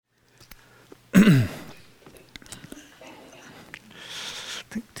I'm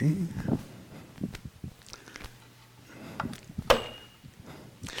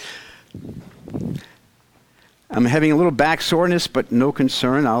having a little back soreness, but no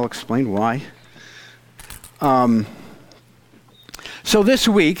concern. I'll explain why. So this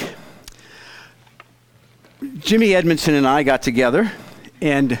week, Jimmy Edmondson and I got together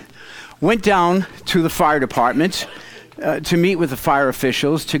and went down to the fire department to meet with the fire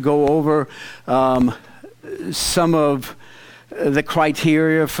officials to go over some of the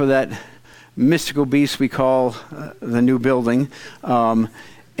criteria for that mystical beast we call the new building.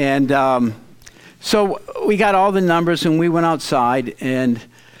 So we got all the numbers and we went outside and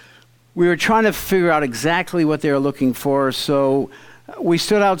we were trying to figure out exactly what they were looking for. So we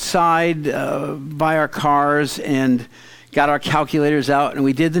stood outside by our cars and got our calculators out and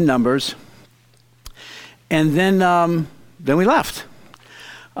we did the numbers. And then we left.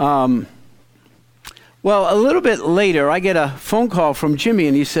 Well, a little bit later, I get a phone call from Jimmy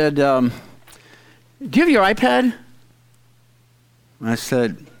and he said, do you have your iPad? And I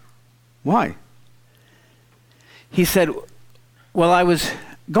said, why? He said, well, I was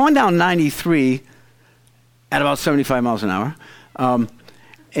going down 93 at about 75 miles an hour.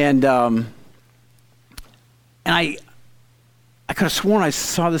 And I could have sworn I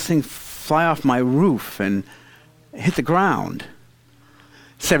saw this thing fly off my roof and hit the ground,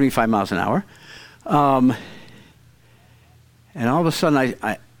 75 miles an hour. And all of a sudden,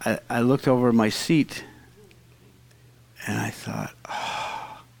 I looked over at my seat, and I thought, oh.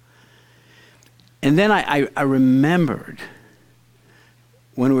 And then I remembered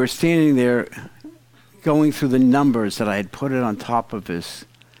when we were standing there going through the numbers that I had put it on top of his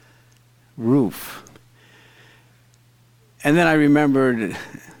roof. And then I remembered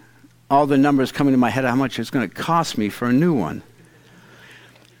all the numbers coming to my head, how much it's going to cost me for a new one.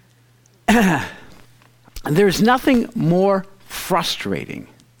 There's nothing more frustrating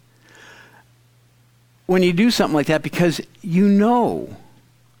when you do something like that because you know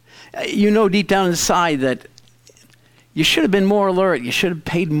deep down inside that you should have been more alert. You should have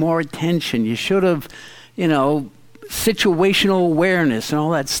paid more attention. You should have, situational awareness and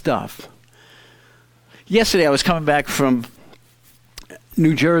all that stuff. Yesterday I was coming back from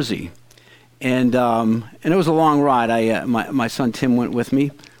New Jersey, and it was a long ride. My son Tim went with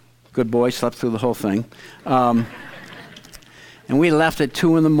me. Good boy, slept through the whole thing. And we left at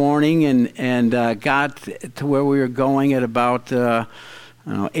 2 a.m. and got to where we were going at about 8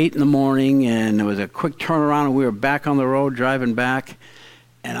 a.m, and it was a quick turnaround, and we were back on the road driving back,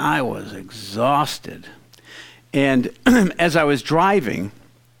 and I was exhausted. And as I was driving,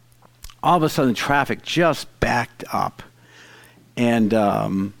 all of a sudden traffic just backed up. And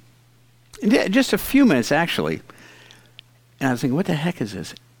just a few minutes, actually. And I was thinking, what the heck is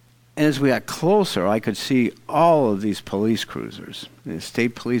this? And as we got closer, I could see all of these police cruisers,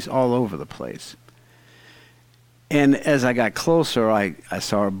 state police all over the place. And as I got closer, I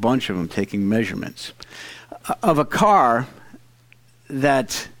saw a bunch of them taking measurements of a car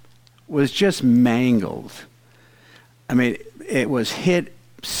that was just mangled. I mean, it was hit,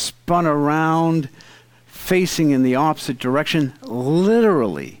 spun around, facing in the opposite direction.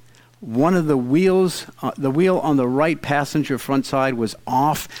 Literally, one of the wheels, the wheel on the right passenger front side was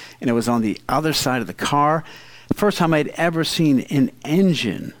off, and it was on the other side of the car. First time I'd ever seen an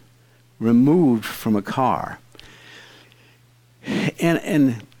engine removed from a car.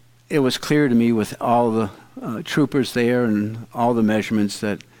 And it was clear to me with all the troopers there and all the measurements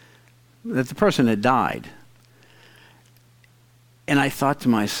that the person had died. And I thought to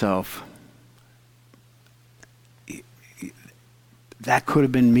myself, that could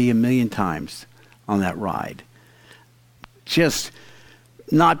have been me a million times on that ride. Just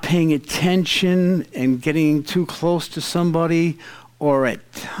not paying attention and getting too close to somebody, or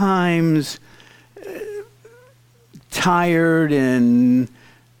at times tired and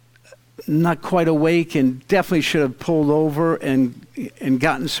not quite awake and definitely should have pulled over and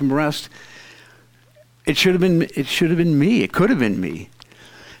gotten some rest. It should have been me. It could have been me.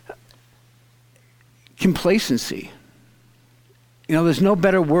 Complacency. There's no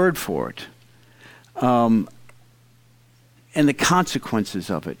better word for it. And the consequences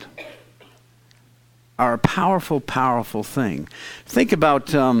of it are a powerful, powerful thing. Think about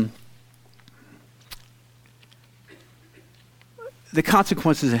the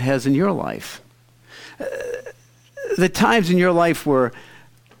consequences it has in your life. The times in your life where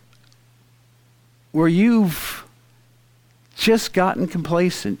you've just gotten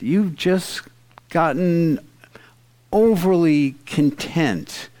complacent, you've just gotten overly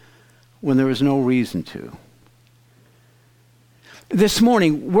content when there was no reason to. This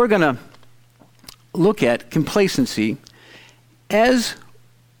morning, we're going to look at complacency as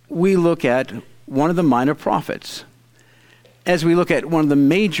we look at one of the minor prophets, as we look at one of the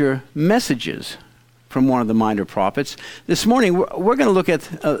major messages from one of the minor prophets. This morning, we're going to look at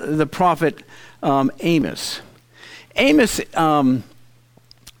the prophet Amos. Amos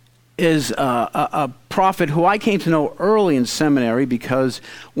is a prophet who I came to know early in seminary because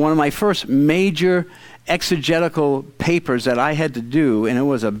one of my first major exegetical papers that I had to do, and it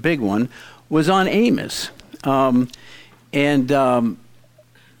was a big one, was on Amos. I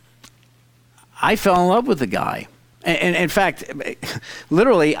fell in love with the guy. And in fact,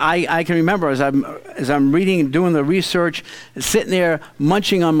 literally, I can remember as I'm reading and doing the research, sitting there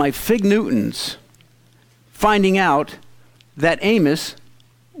munching on my fig Newtons, finding out that Amos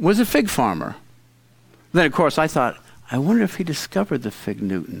was a fig farmer. Then, of course, I thought, I wonder if he discovered the fig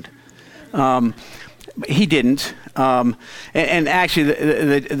Newton. He didn't. And actually,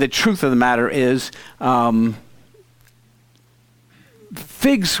 the truth of the matter is,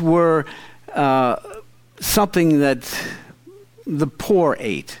 figs were something that the poor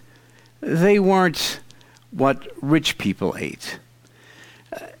ate. They weren't what rich people ate.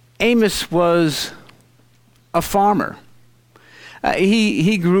 Amos was a farmer.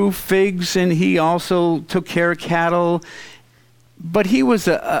 He grew figs and he also took care of cattle, but he was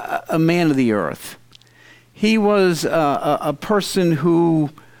a man of the earth. He was a person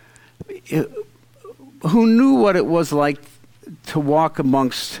who knew what it was like to walk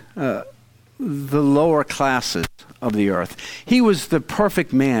amongst the lower classes of the earth. He was the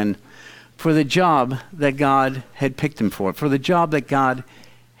perfect man for the job that God had picked him for the job that God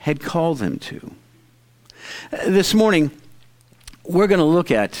had called him to. This morning, we're going to look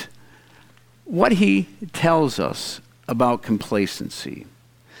at what he tells us about complacency,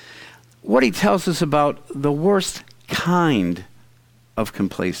 what he tells us about the worst kind of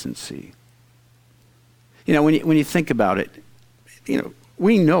complacency. You know, when you think about it, you know,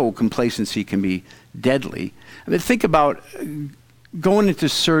 we know complacency can be deadly. I mean, think about going into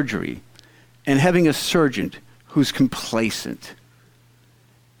surgery and having a surgeon who's complacent,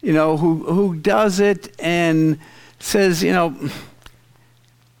 you know, who does it and says, you know,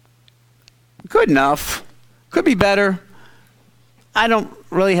 good enough, could be better. I don't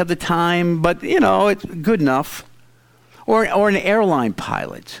really have the time, but, you know, it's good enough. Or an airline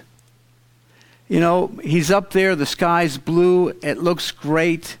pilot. You know, he's up there, the sky's blue, it looks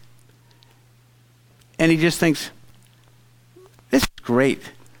great, and he just thinks, this is great,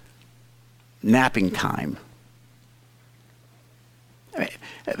 napping time. I mean,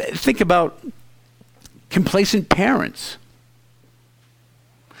 think about complacent parents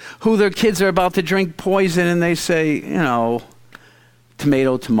who their kids are about to drink poison and they say, you know,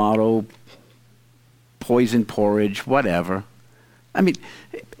 tomato, poison porridge, whatever. I mean,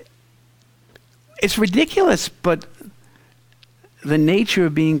 it's ridiculous, but the nature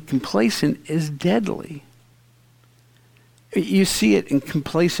of being complacent is deadly. You see it in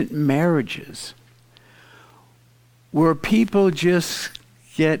complacent marriages where people just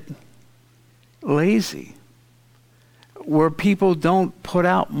get lazy, where people don't put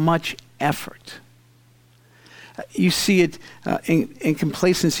out much effort. You see it in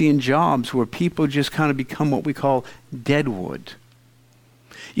complacency in jobs where people just kind of become what we call deadwood.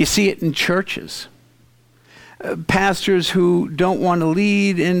 You see it in churches. Pastors who don't want to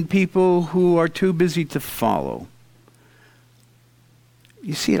lead and people who are too busy to follow.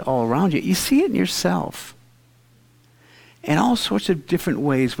 You see it all around you. You see it in yourself. In all sorts of different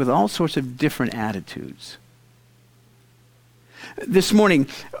ways with all sorts of different attitudes. This morning,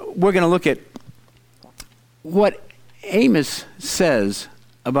 we're going to look at what Amos says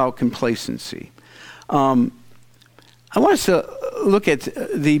about complacency. I want us to look at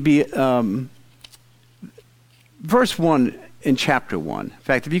the verse 1 in chapter 1. In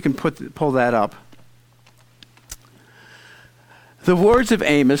fact, if you can pull that up. The words of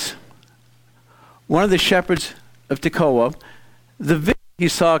Amos, one of the shepherds of Tekoa, the vision he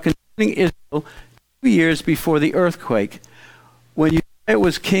saw concerning Israel 2 years before the earthquake, when Uzziah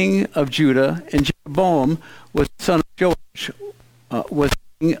was king of Judah and Jeroboam was son of Joash, was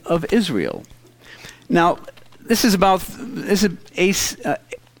king of Israel. Now, this is 8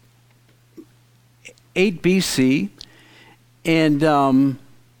 BC, and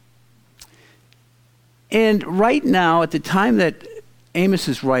right now, at the time that Amos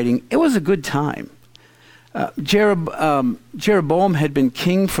is writing, it was a good time. Jeroboam had been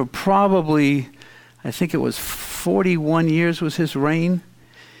king for probably, I think it was 41 years was his reign,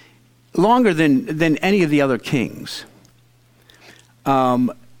 longer than any of the other kings.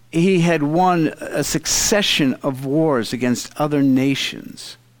 He had won a succession of wars against other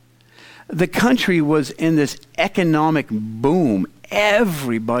nations. The country was in this economic boom.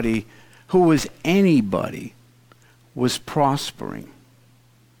 Everybody who was anybody was prospering.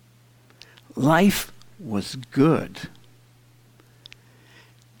 Life was good.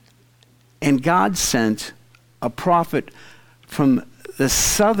 And God sent a prophet from the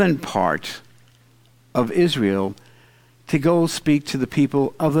southern part of Israel to go speak to the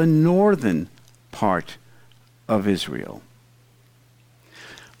people of the northern part of Israel.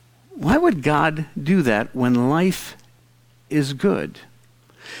 Why would God do that when life is good?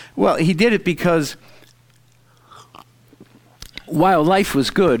 Well, he did it because while life was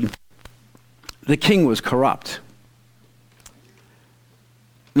good, the king was corrupt.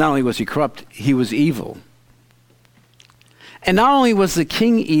 Not only was he corrupt, he was evil. And not only was the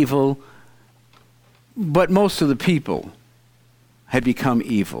king evil, but most of the people had become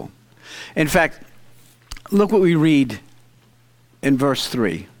evil. In fact, look what we read in verse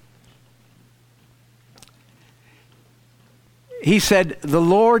 3. He said, "The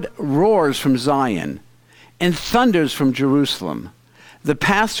Lord roars from Zion and thunders from Jerusalem. The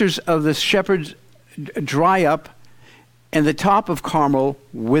pastures of the shepherds dry up, and the top of Carmel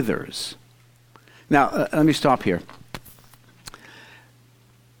withers." Now, let me stop here.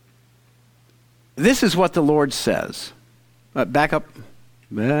 This is what the Lord says. Back up.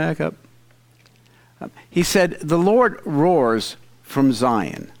 He said, "The Lord roars from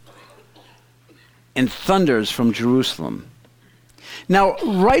Zion and thunders from Jerusalem." Now,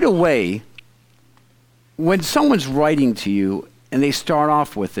 right away, when someone's writing to you and they start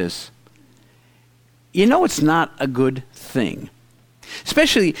off with this, you know it's not a good thing.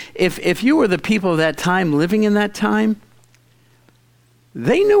 Especially if you were the people of that time living in that time,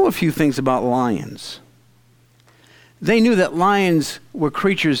 they knew a few things about lions. They knew that lions were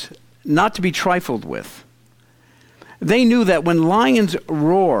creatures not to be trifled with. They knew that when lions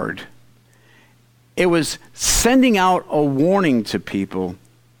roared, it was sending out a warning to people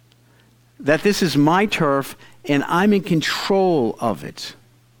that this is my turf and I'm in control of it.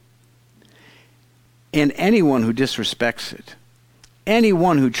 And anyone who disrespects it,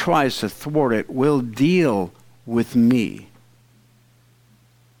 anyone who tries to thwart it, will deal with me.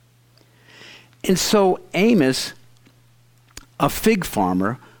 And so Amos, a fig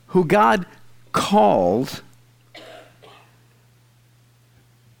farmer who God called,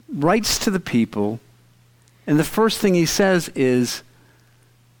 writes to the people, and the first thing he says is,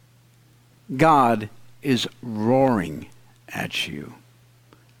 God is roaring at you.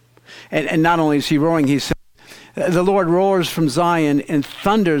 And not only is he roaring, he says, the Lord roars from Zion and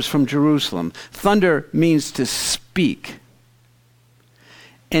thunders from Jerusalem. Thunder means to speak.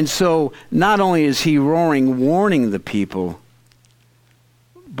 And so not only is he roaring, warning the people,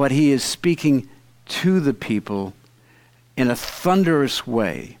 but he is speaking to the people in a thunderous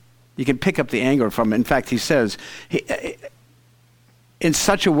way. You can pick up the anger from it. In fact, he says, in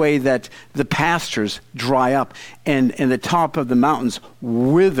such a way that the pastures dry up and the top of the mountains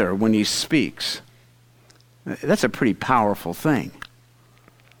wither when he speaks. That's a pretty powerful thing.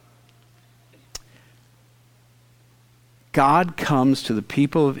 God comes to the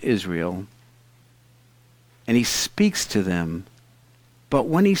people of Israel and he speaks to them, but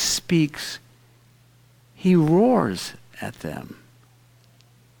when he speaks, he roars at them.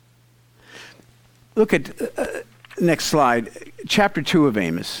 Look at next slide, chapter 2 of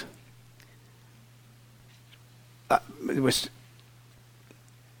Amos.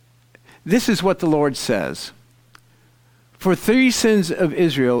 This is what the Lord says. For 3 sins of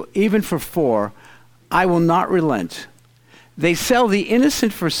Israel, even for 4, I will not relent. They sell the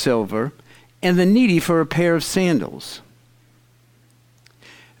innocent for silver and the needy for a pair of sandals.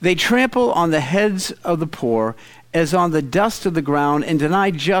 They trample on the heads of the poor as on the dust of the ground and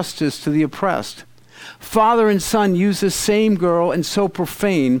deny justice to the oppressed. Father and son use the same girl and so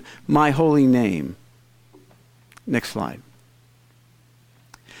profane my holy name. Next slide.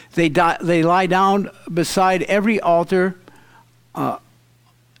 They lie down beside every altar.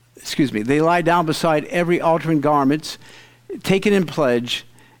 They lie down beside every altar in garments, taken in pledge,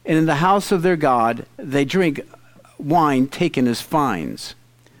 and in the house of their God they drink wine taken as fines.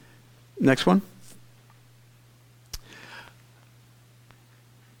 Next one.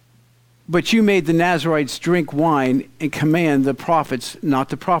 But you made the Nazarites drink wine and command the prophets not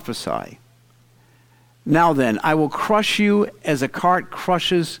to prophesy. Now then, I will crush you as a cart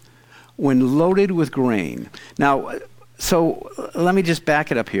crushes when loaded with grain. Now, so let me just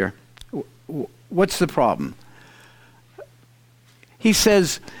back it up here. What's the problem? He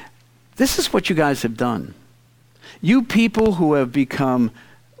says, this is what you guys have done. You people who have become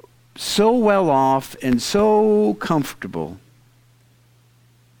so well off and so comfortable,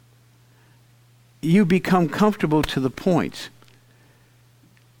 you become comfortable to the point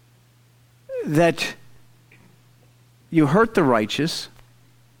that you hurt the righteous,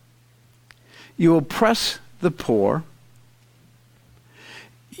 you oppress the poor,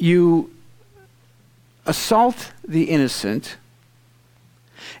 you assault the innocent,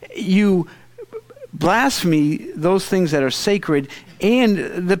 you blaspheme those things that are sacred,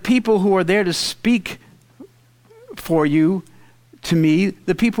 and the people who are there to speak for you, to me,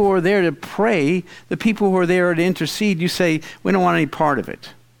 the people who are there to pray, the people who are there to intercede, you say, we don't want any part of it.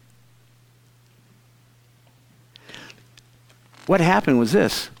 What happened was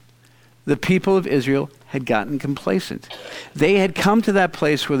this. The people of Israel had gotten complacent. They had come to that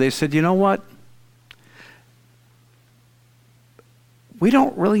place where they said, you know what? We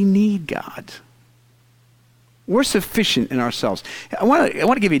don't really need God. We're sufficient in ourselves. I want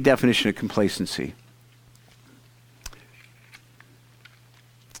to give you a definition of complacency.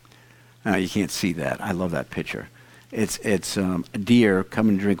 No, you can't see that. I love that picture. It's a deer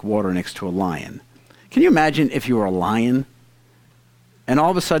coming to drink water next to a lion. Can you imagine if you were a lion and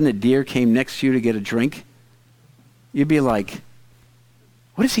all of a sudden a deer came next to you to get a drink? You'd be like,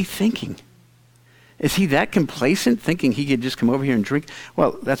 what is he thinking? Is he that complacent, thinking he could just come over here and drink?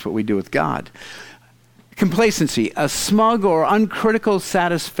 Well, that's what we do with God. Complacency, a smug or uncritical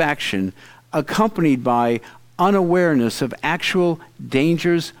satisfaction accompanied by unawareness of actual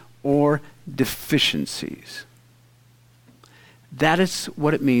dangers or deficiencies. That is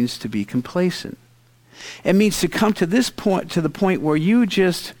what it means to be complacent. It means to come to this point, to the point where you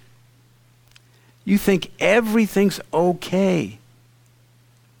think everything's okay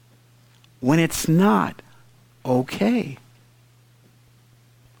when it's not okay.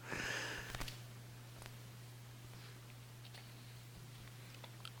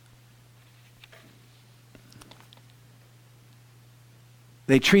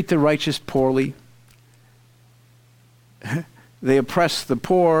 They treat the righteous poorly. They oppress the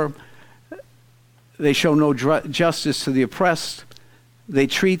poor. They show no justice to the oppressed. They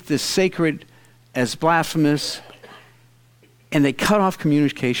treat the sacred as blasphemous. And they cut off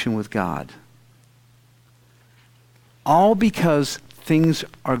communication with God. All because things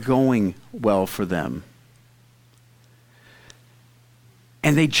are going well for them.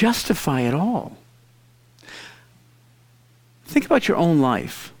 And they justify it all. Think about your own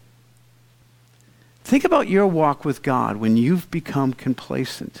life. Think about your walk with God when you've become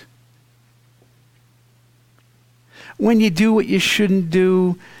complacent. When you do what you shouldn't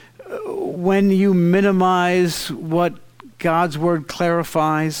do, when you minimize what God's word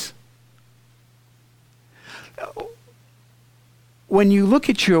clarifies. When you look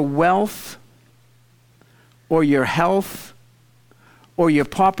at your wealth or your health or your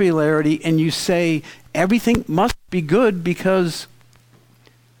popularity and you say, everything must be good because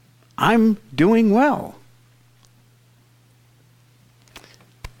I'm doing well.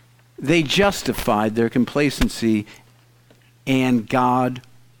 They justified their complacency and God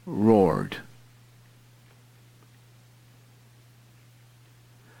roared.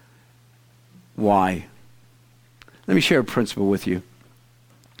 Why? Let me share a principle with you.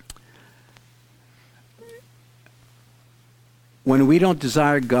 When we don't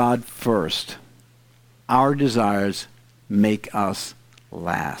desire God first, our desires make us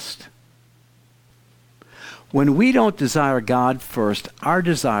last. When we don't desire God first, our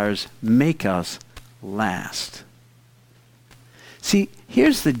desires make us last. See,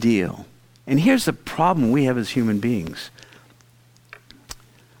 here's the deal, and here's the problem we have as human beings.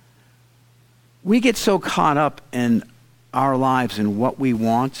 We get so caught up in our lives and what we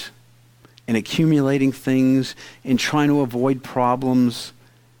want, in accumulating things, in trying to avoid problems,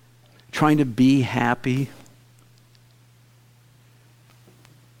 trying to be happy,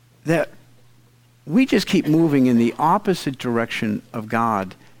 that we just keep moving in the opposite direction of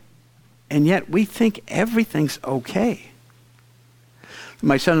God, and yet we think everything's okay.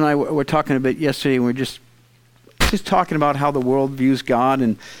 My son and I were talking a bit yesterday, and we were just talking about how the world views God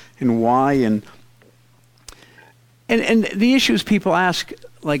and why, and the issues people ask,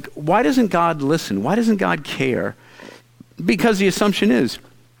 like, why doesn't God listen? Why doesn't God care? Because the assumption is,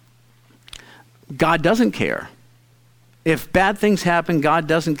 God doesn't care. If bad things happen, God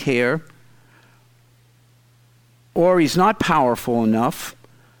doesn't care, or he's not powerful enough,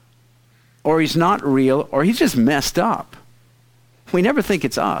 or he's not real, or he's just messed up. We never think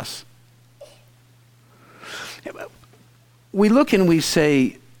it's us. We look and we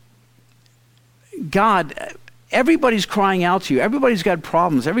say, God, everybody's crying out to you. Everybody's got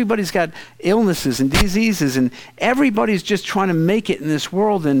problems. Everybody's got illnesses and diseases, and everybody's just trying to make it in this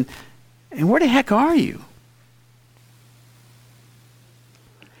world, and where the heck are you?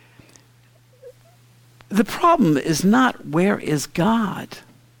 The problem is not where is God.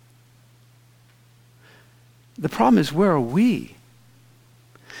 The problem is where are we?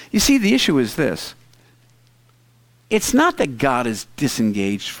 You see, the issue is this. It's not that God is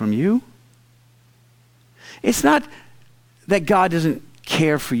disengaged from you. It's not that God doesn't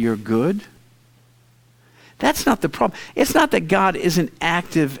care for your good. That's not the problem. It's not that God isn't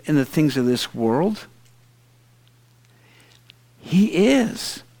active in the things of this world. He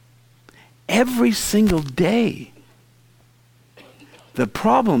is. Every single day. The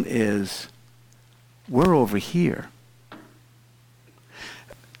problem is we're over here.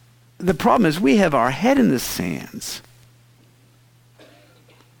 The problem is we have our head in the sands.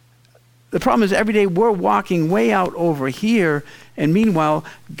 The problem is every day we're walking way out over here, and meanwhile,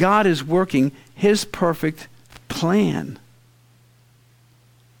 God is working his perfect plan.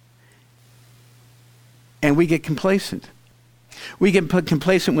 And we get complacent. We get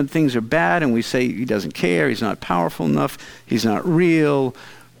complacent when things are bad, and we say he doesn't care, he's not powerful enough, he's not real,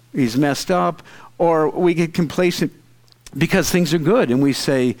 he's messed up. Or we get complacent because things are good, and we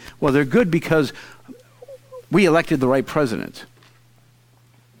say, well, they're good because we elected the right president.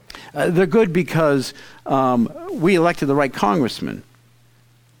 They're good because we elected the right congressman.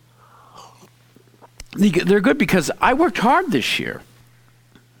 They're good because I worked hard this year.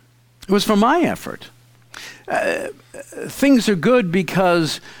 It was for my effort. Things are good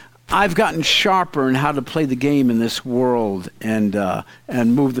because I've gotten sharper in how to play the game in this world and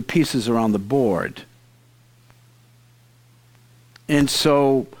move the pieces around the board. And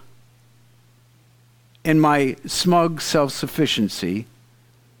so, in my smug self-sufficiency,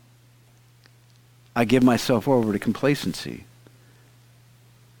 I give myself over to complacency,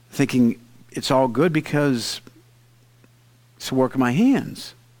 thinking it's all good because it's the work of my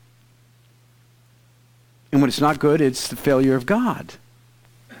hands. And when it's not good, it's the failure of God.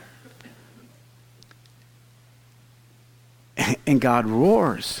 And God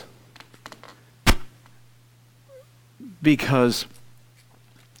roars because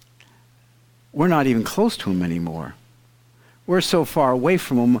we're not even close to him anymore. We're so far away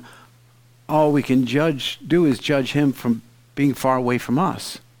from him, all we can do is judge him from being far away from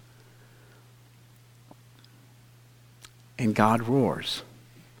us. And God roars.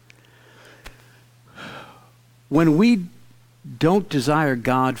 When we don't desire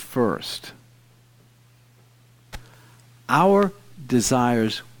God first, our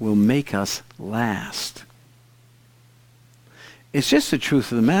desires will make us last. It's just the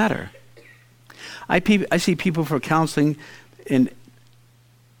truth of the matter. I see people for counseling, and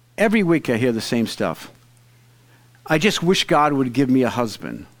every week I hear the same stuff. I just wish God would give me a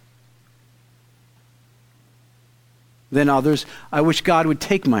husband. Then others, I wish God would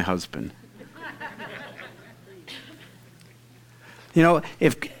take my husband. You know,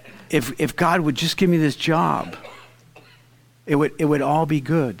 if God would just give me this job, it would all be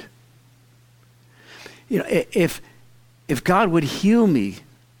good. You know, if God would heal me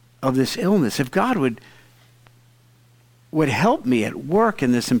of this illness, if God would help me at work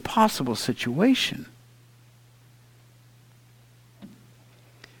in this impossible situation.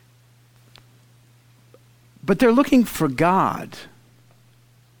 But they're looking for God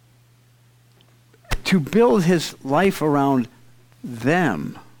to build his life around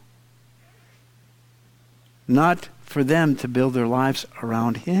them, not for them to build their lives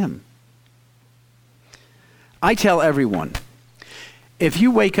around him. I tell everyone, if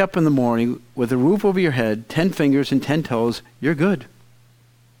you wake up in the morning with a roof over your head, 10 fingers and 10 toes, you're good.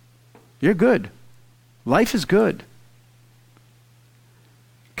 You're good. Life is good.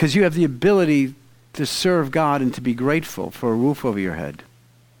 Because you have the ability to serve God and to be grateful for a roof over your head.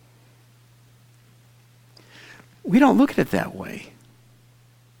 We don't look at it that way.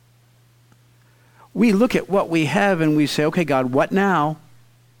 We look at what we have and we say, okay, God, what now?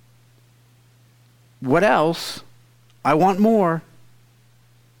 What else? I want more.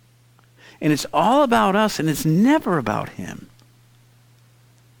 And it's all about us, and it's never about him.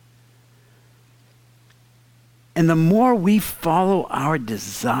 And the more we follow our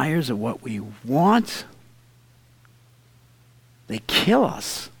desires of what we want, they kill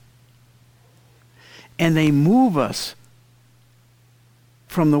us. And they move us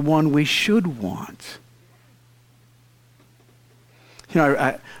from the one we should want. You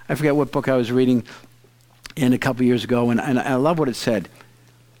know, I forget what book I was reading in a couple years ago, and I love what it said.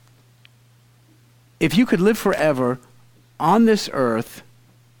 If you could live forever on this earth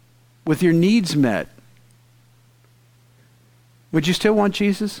with your needs met, would you still want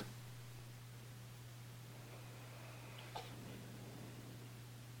Jesus?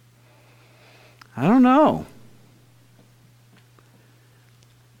 I don't know.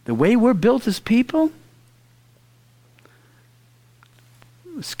 The way we're built as people,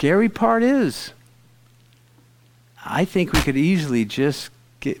 The scary part is, I think we could easily just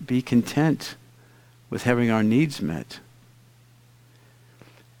be content with having our needs met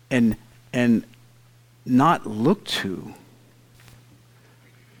and not look to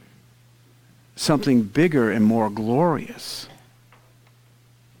something bigger and more glorious.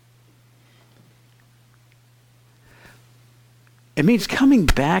 It means coming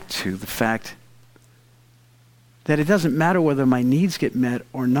back to the fact that it doesn't matter whether my needs get met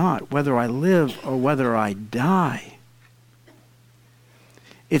or not, whether I live or whether I die.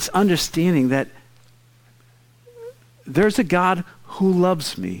 It's understanding that there's a God who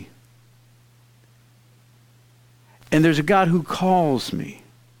loves me, and there's a God who calls me.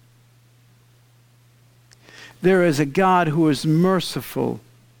 There is a God who is merciful,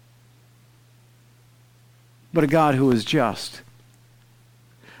 but a God who is just.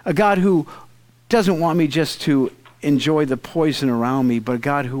 A God who doesn't want me just to enjoy the poison around me, but a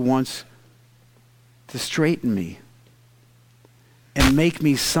God who wants to straighten me and make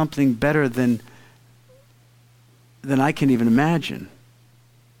me something better than I can even imagine.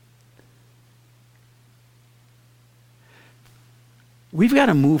 We've got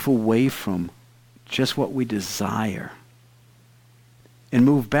to move away from just what we desire and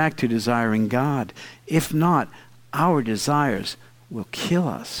move back to desiring God. If not, our desires will kill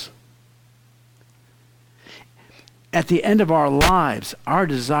us. At the end of our lives, our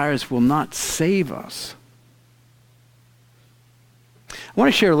desires will not save us. I want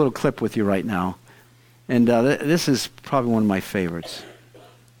to share a little clip with you right now. And this is probably one of my favorites.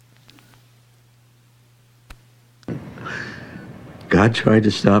 God tried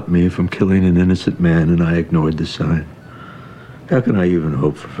to stop me from killing an innocent man, and I ignored the sign. How can I even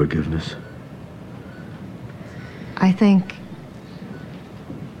hope for forgiveness? I think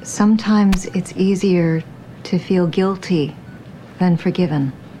sometimes it's easier to feel guilty than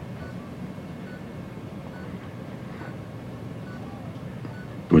forgiven.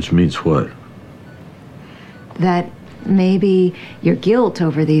 Which means what? That maybe your guilt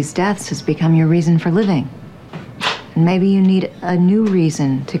over these deaths has become your reason for living. And maybe you need a new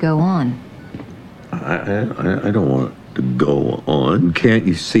reason to go on. I don't want to go on. Can't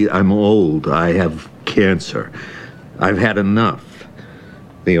you see? I'm old. I have cancer. I've had enough.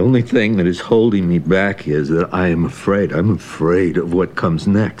 The only thing that is holding me back is that I am afraid. I'm afraid of what comes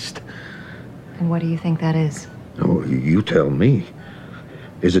next. And what do you think that is? Oh, you tell me.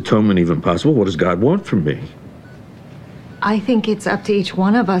 Is atonement even possible? What does God want from me? I think it's up to each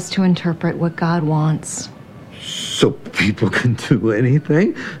one of us to interpret what God wants. So people can do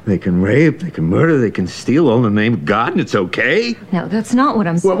anything? They can rape, they can murder, they can steal all in the name of God, and it's okay? No, that's not what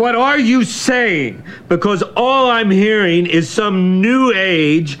I'm saying. Well, what are you saying? Because all I'm hearing is some new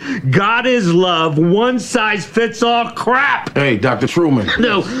age, God is love, one-size-fits-all crap. Hey, Dr. Truman.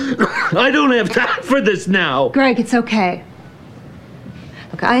 No, I don't have time for this now. Greg, it's okay.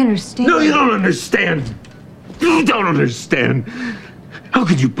 Look, I understand. No, you don't understand. You don't understand. How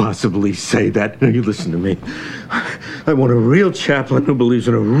could you possibly say that? Now, you listen to me. I want a real chaplain who believes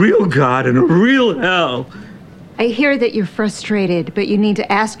in a real God and a real hell. I hear that you're frustrated, but you need to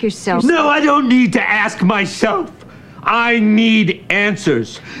ask yourself... No, I don't need to ask myself. I need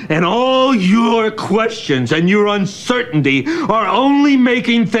answers. And all your questions and your uncertainty are only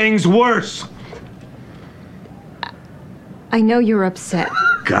making things worse. I know you're upset.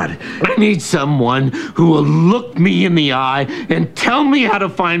 God, I need someone who will look me in the eye and tell me how to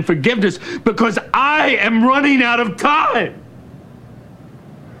find forgiveness because I am running out of time.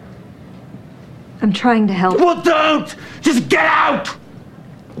 I'm trying to help. Well, don't! Just get out!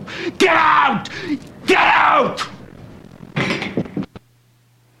 Get out! Get out!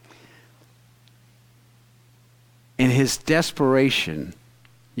 In his desperation,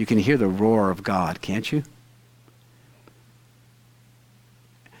 you can hear the roar of God, can't you?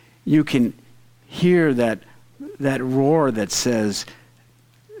 You can hear that roar that says,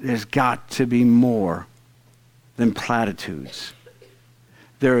 there's got to be more than platitudes.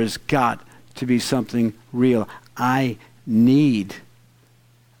 There has got to be something real. I need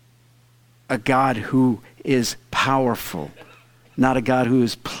a God who is powerful, not a God who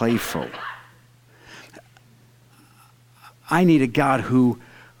is playful. I need a God who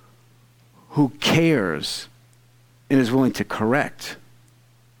cares and is willing to correct.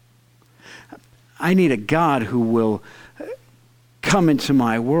 I need a God who will come into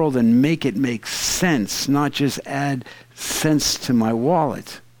my world and make it make sense, not just add sense to my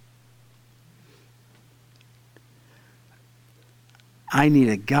wallet. I need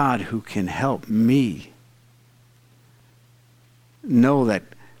a God who can help me know that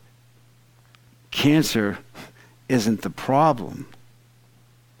cancer isn't the problem.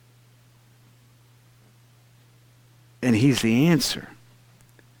 And he's the answer.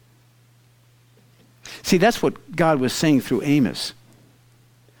 See, that's what God was saying through Amos.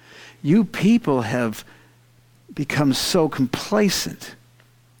 You people have become so complacent,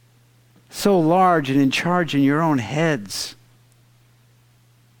 so large and in charge in your own heads.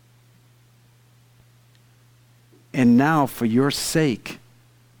 And now, for your sake,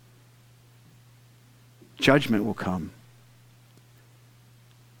 judgment will come.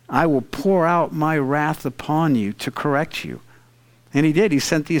 I will pour out my wrath upon you to correct you. And he did. He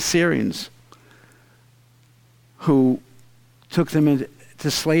sent the Assyrians, who took them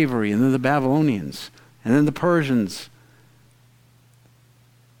into slavery, and then the Babylonians, and then the Persians,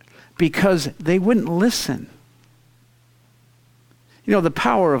 because they wouldn't listen. You know, the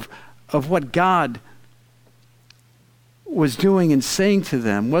power of what God was doing and saying to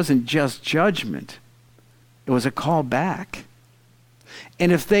them wasn't just judgment. It was a call back.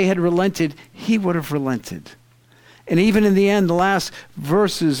 And if they had relented, he would have relented. And even in the end, the last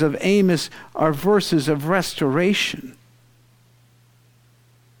verses of Amos are verses of restoration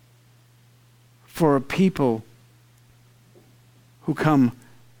for a people who come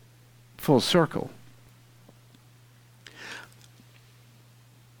full circle.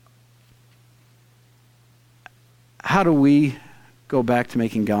 How do we go back to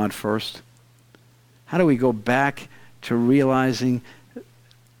making God first? How do we go back to realizing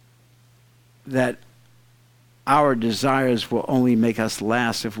that our desires will only make us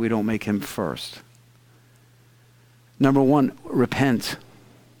last if we don't make him first? Number one, repent.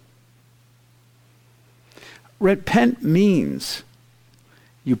 Repent means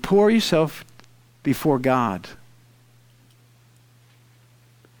you pour yourself before God.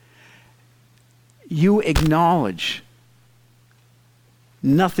 You acknowledge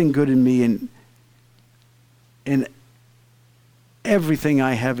nothing good in me, and everything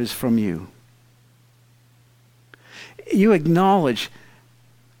I have is from you. You acknowledge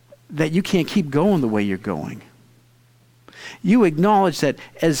that you can't keep going the way you're going. You acknowledge that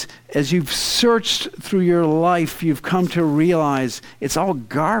as you've searched through your life, you've come to realize it's all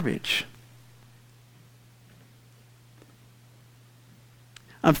garbage.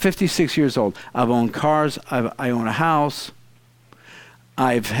 I'm 56 years old. I've owned cars. I own a house.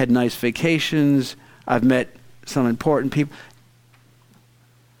 I've had nice vacations. I've met some important people.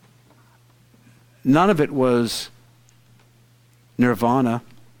 None of it was nirvana.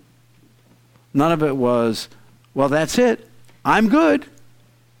 None of it was, well, that's it. I'm good.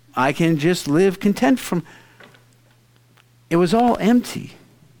 I can just live content from. It was all empty.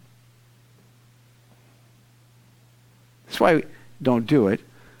 That's why we don't do it.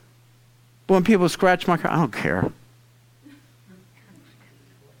 But when people scratch my car, I don't care.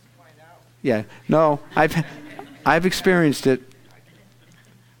 Yeah, no, I've experienced it.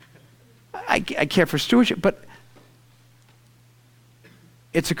 I care for stewardship, but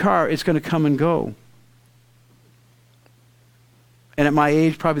it's a car. It's going to come and go. And at my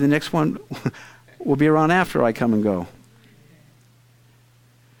age, probably the next one will be around after I come and go.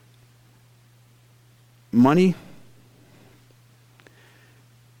 Money.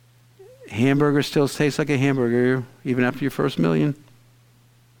 Hamburger still tastes like a hamburger even after your first million.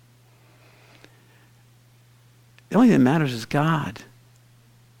 The only thing that matters is God.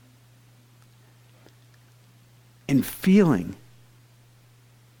 And feeling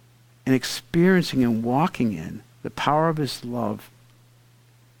and experiencing and walking in the power of his love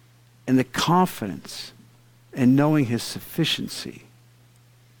and the confidence and knowing his sufficiency.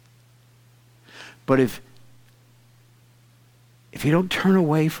 But if you don't turn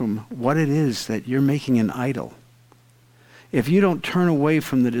away from what it is that you're making an idol, if you don't turn away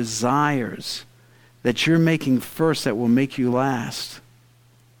from the desires that you're making first that will make you last,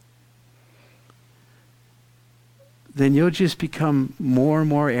 then you'll just become more and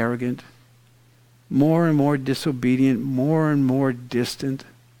more arrogant, more and more disobedient, more and more distant.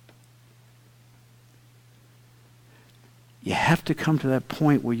 You have to come to that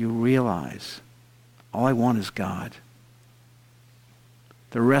point where you realize, all I want is God.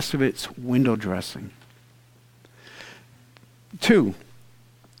 The rest of it's window dressing. 2,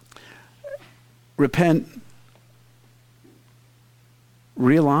 repent,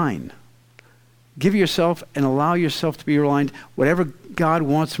 realign. Give yourself and allow yourself to be realigned. Whatever God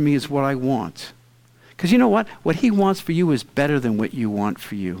wants from me is what I want. Because you know what? What he wants for you is better than what you want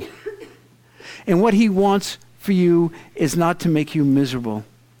for you. And what he wants for you is not to make you miserable.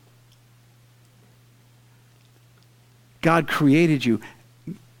 God created you.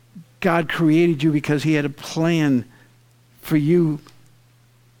 God created you because he had a plan for you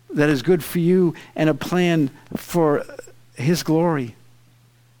that is good for you and a plan for his glory.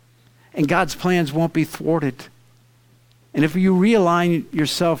 And God's plans won't be thwarted. And if you realign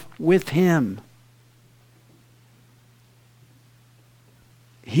yourself with him,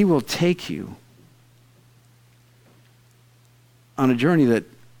 he will take you on a journey that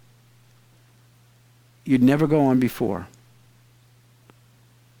you'd never go on before.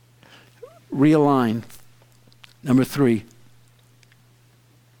 Realign. Number 3,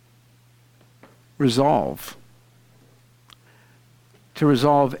 resolve. To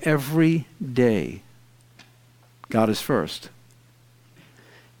resolve every day, God is first.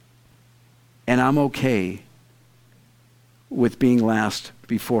 And I'm okay with being last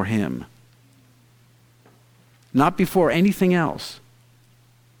before him. Not before anything else,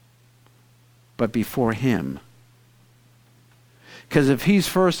 but before him. Because if he's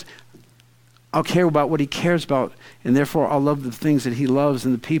first, I'll care about what he cares about, and therefore I'll love the things that he loves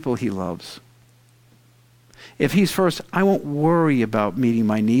and the people he loves. If he's first, I won't worry about meeting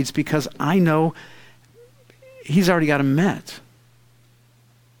my needs because I know he's already got them met.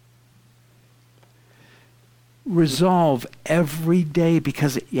 Resolve every day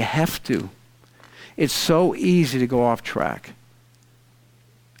because you have to. It's so easy to go off track.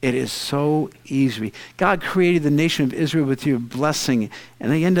 It is so easy. God created the nation of Israel with your blessing,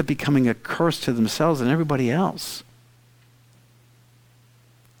 and they end up becoming a curse to themselves and everybody else.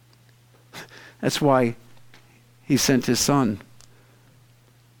 That's why he sent his son.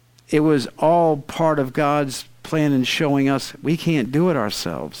 It was all part of God's plan in showing us we can't do it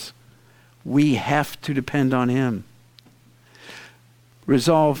ourselves. We have to depend on him.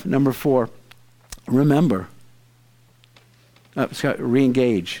 Resolve, number 4, remember.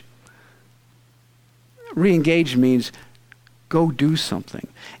 Re-engage. Re-engage means go do something.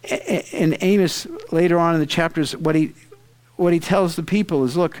 And Amos, later on in the chapters, what he tells the people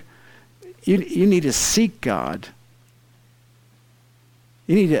is, look, you need to seek God.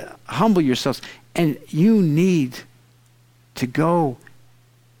 You need to humble yourselves. And you need to go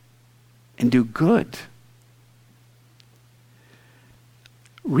and do good.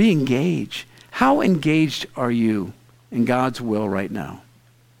 Re-engage. How engaged are you in God's will right now?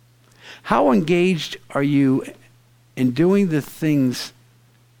 How engaged are you in doing the things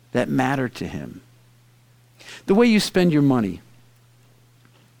that matter to him? The way you spend your money.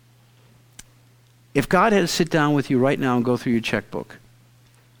 If God had to sit down with you right now and go through your checkbook,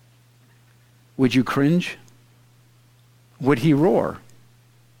 would you cringe? Would he roar?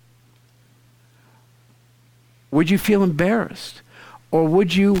 Would you feel embarrassed? Or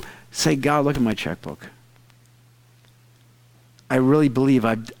would you say, God, look at my checkbook. I really believe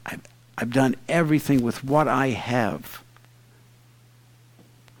I've done everything with what I have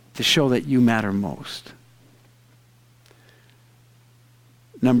to show that you matter most.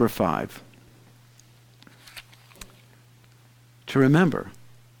 Number 5, to remember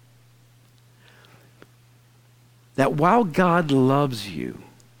that while God loves you,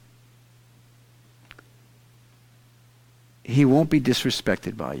 he won't be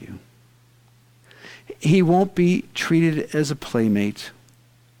disrespected by you. He won't be treated as a playmate.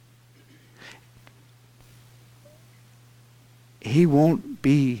 He won't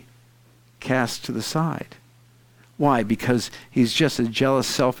be cast to the side. Why? Because he's just a jealous,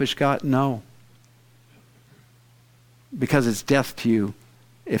 selfish God? No. Because it's death to you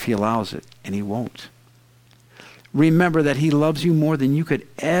if he allows it, and he won't. Remember that he loves you more than you could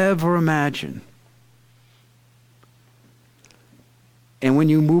ever imagine. And when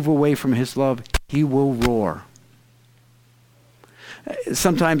you move away from his love, he will roar.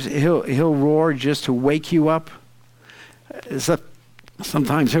 Sometimes he'll roar just to wake you up.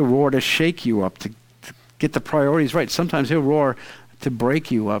 Sometimes he'll roar to shake you up, to get the priorities right. Sometimes he'll roar to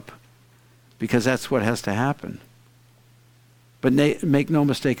break you up because that's what has to happen. But make no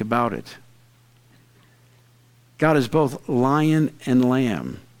mistake about it. God is both lion and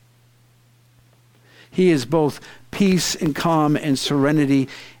lamb. He is both peace and calm and serenity,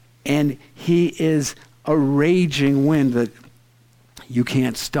 and he is a raging wind that you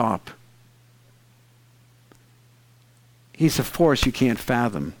can't stop. He's a force you can't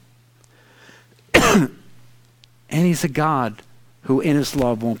fathom. And he's a God who in his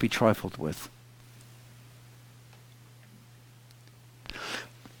love won't be trifled with.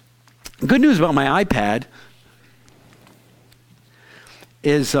 Good news about my iPad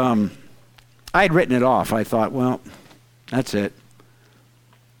is I had written it off. I thought, well, that's it.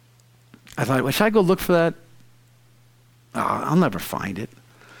 I thought, well, should I go look for that? Oh, I'll never find it.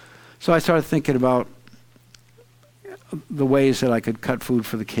 So I started thinking about the ways that I could cut food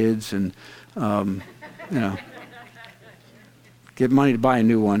for the kids and, get money to buy a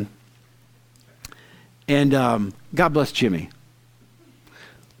new one. And God bless Jimmy.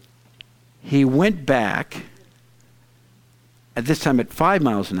 He went back at this time at 5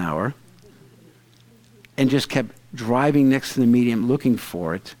 miles an hour, and just kept driving next to the medium looking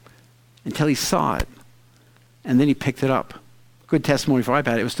for it until he saw it. And then he picked it up. Good testimony for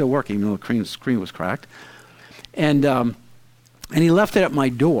iPad. It was still working, even though the screen was cracked. And he left it at my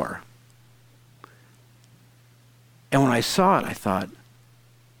door. And when I saw it, I thought,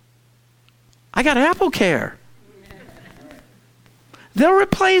 I got AppleCare. They'll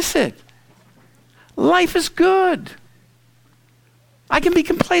replace it. Life is good. I can be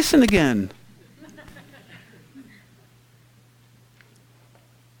complacent again.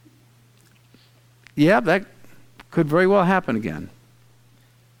 Yeah, that could very well happen again.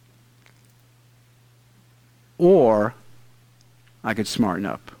 Or I could smarten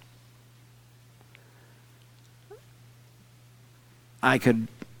up. I could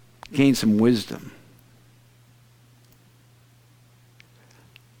gain some wisdom.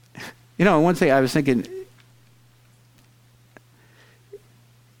 You know, one thing I was thinking,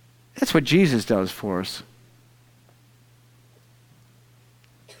 that's what Jesus does for us.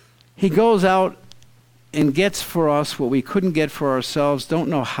 He goes out and gets for us what we couldn't get for ourselves, don't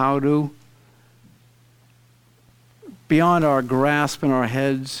know how to, beyond our grasp in our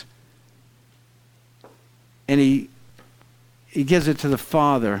heads. And he gives it to the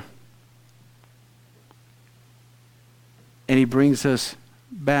Father. And he brings us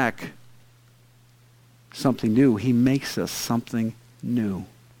back something new. He makes us something new.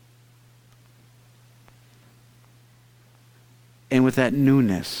 And with that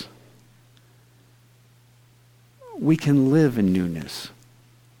newness, we can live in newness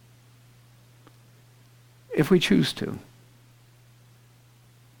if we choose to.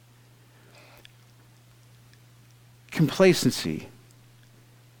 Complacency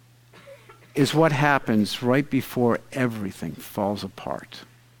is what happens right before everything falls apart.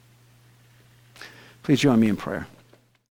 Please join me in prayer.